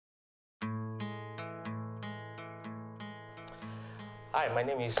Hi, my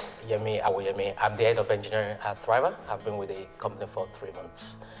name is Yemi Awoyemi. I'm the head of engineering at Thriva. I've been with the company for 3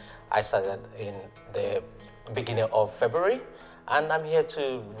 months. I started in the beginning of February, and I'm here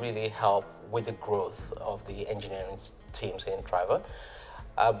to really help with the growth of the engineering teams in Thriva.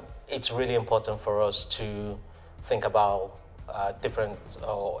 It's really important for us to think about different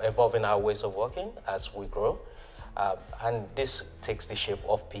or evolving our ways of working as we grow. And this takes the shape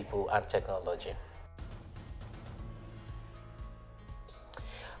of people and technology.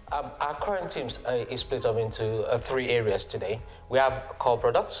 Our current teams is split up into 3 areas today. We have core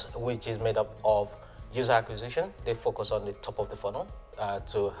products, which is made up of user acquisition. They focus on the top of the funnel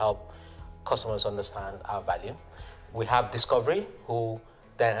to help customers understand our value. We have discovery, who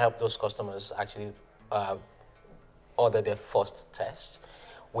then help those customers actually order their first test.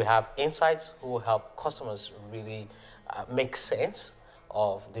 We have insights, who help customers really make sense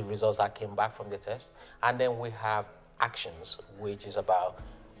of the results that came back from the test. And then we have actions, which is about,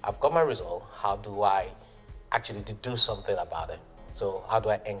 I've got my result, how do I actually do something about it? So how do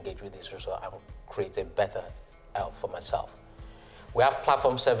I engage with this result and create a better help for myself? We have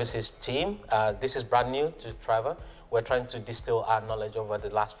platform services team. This is brand new to Thriva. We're trying to distill our knowledge over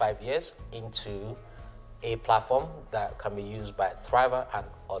the last 5 years into a platform that can be used by Thriva and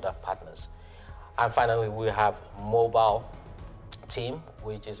other partners. And finally, we have mobile team,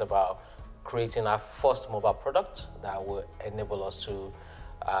 which is about creating our first mobile product that will enable us to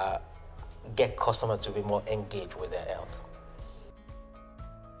get customers to be more engaged with their health.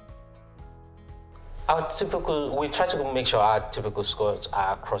 We try to make sure our typical scores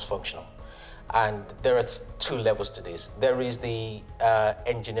are cross-functional. And there are 2 levels to this. There is the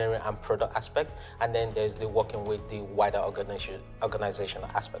engineering and product aspect, and then there's the working with the wider organizational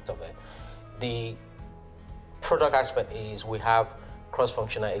aspect of it. The product aspect is we have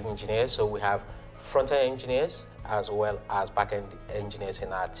cross-functional engineers, so we have front-end engineers as well as back-end engineers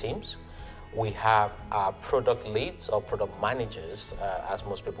in our teams. We have our product leads or product managers, as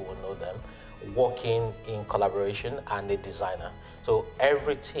most people will know them, working in collaboration, and a designer. So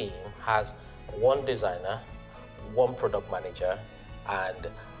every team has 1 designer, 1 product manager, and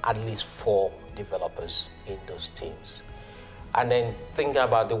at least 4 developers in those teams. And then thinking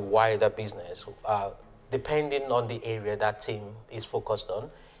about the wider business, depending on the area that team is focused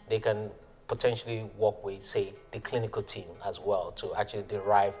on, they can potentially work with, say, the clinical team as well to actually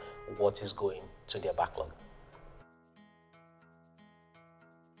derive what is going to their backlog.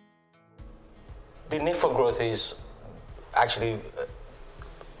 The need for growth is actually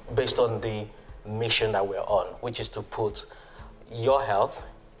based on the mission that we're on, which is to put your health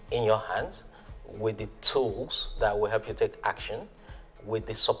in your hands with the tools that will help you take action, with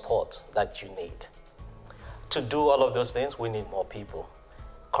the support that you need. To do all of those things, we need more people.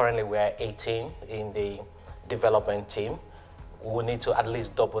 Currently, we're 18 in the development team. We will need to at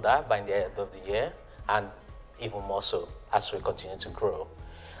least double that by the end of the year, and even more so as we continue to grow.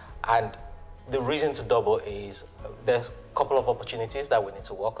 And the reason to double is there's a couple of opportunities that we need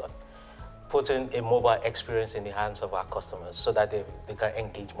to work on. Putting a mobile experience in the hands of our customers so that they can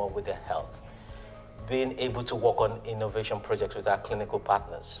engage more with their health. Being able to work on innovation projects with our clinical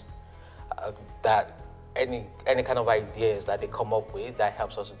partners. That any kind of ideas that they come up with that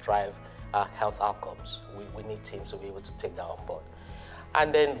helps us drive health outcomes. We need teams to be able to take that on board.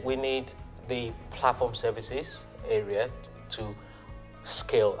 And then we need the platform services area to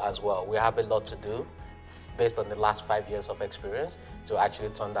scale as well. We have a lot to do based on the last 5 years of experience to actually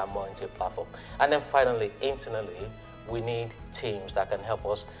turn that more into a platform. And then finally, internally, we need teams that can help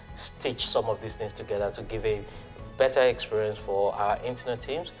us stitch some of these things together to give a better experience for our internal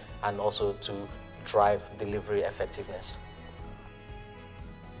teams and also to drive delivery effectiveness.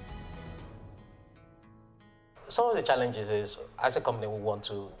 Some of the challenges is, as a company, we want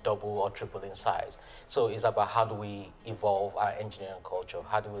to double or triple in size. So it's about how do we evolve our engineering culture?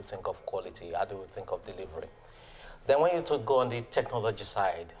 How do we think of quality? How do we think of delivery? Then when you go on the technology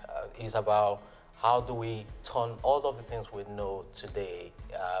side, it's about how do we turn all of the things we know today,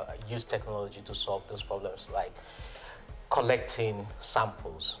 use technology to solve those problems, like collecting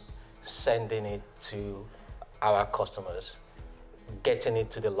samples, sending it to our customers, getting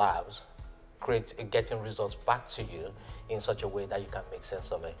it to the labs, getting results back to you in such a way that you can make sense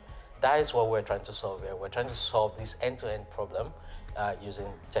of it. That is what we're trying to solve here. We're trying to solve this end-to-end problem using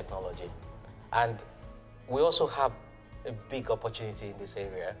technology. And we also have a big opportunity in this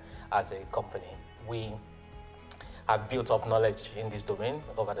area as a company. We have built up knowledge in this domain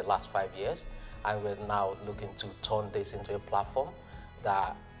over the last 5 years, and we're now looking to turn this into a platform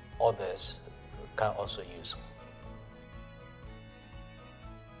that others can also use.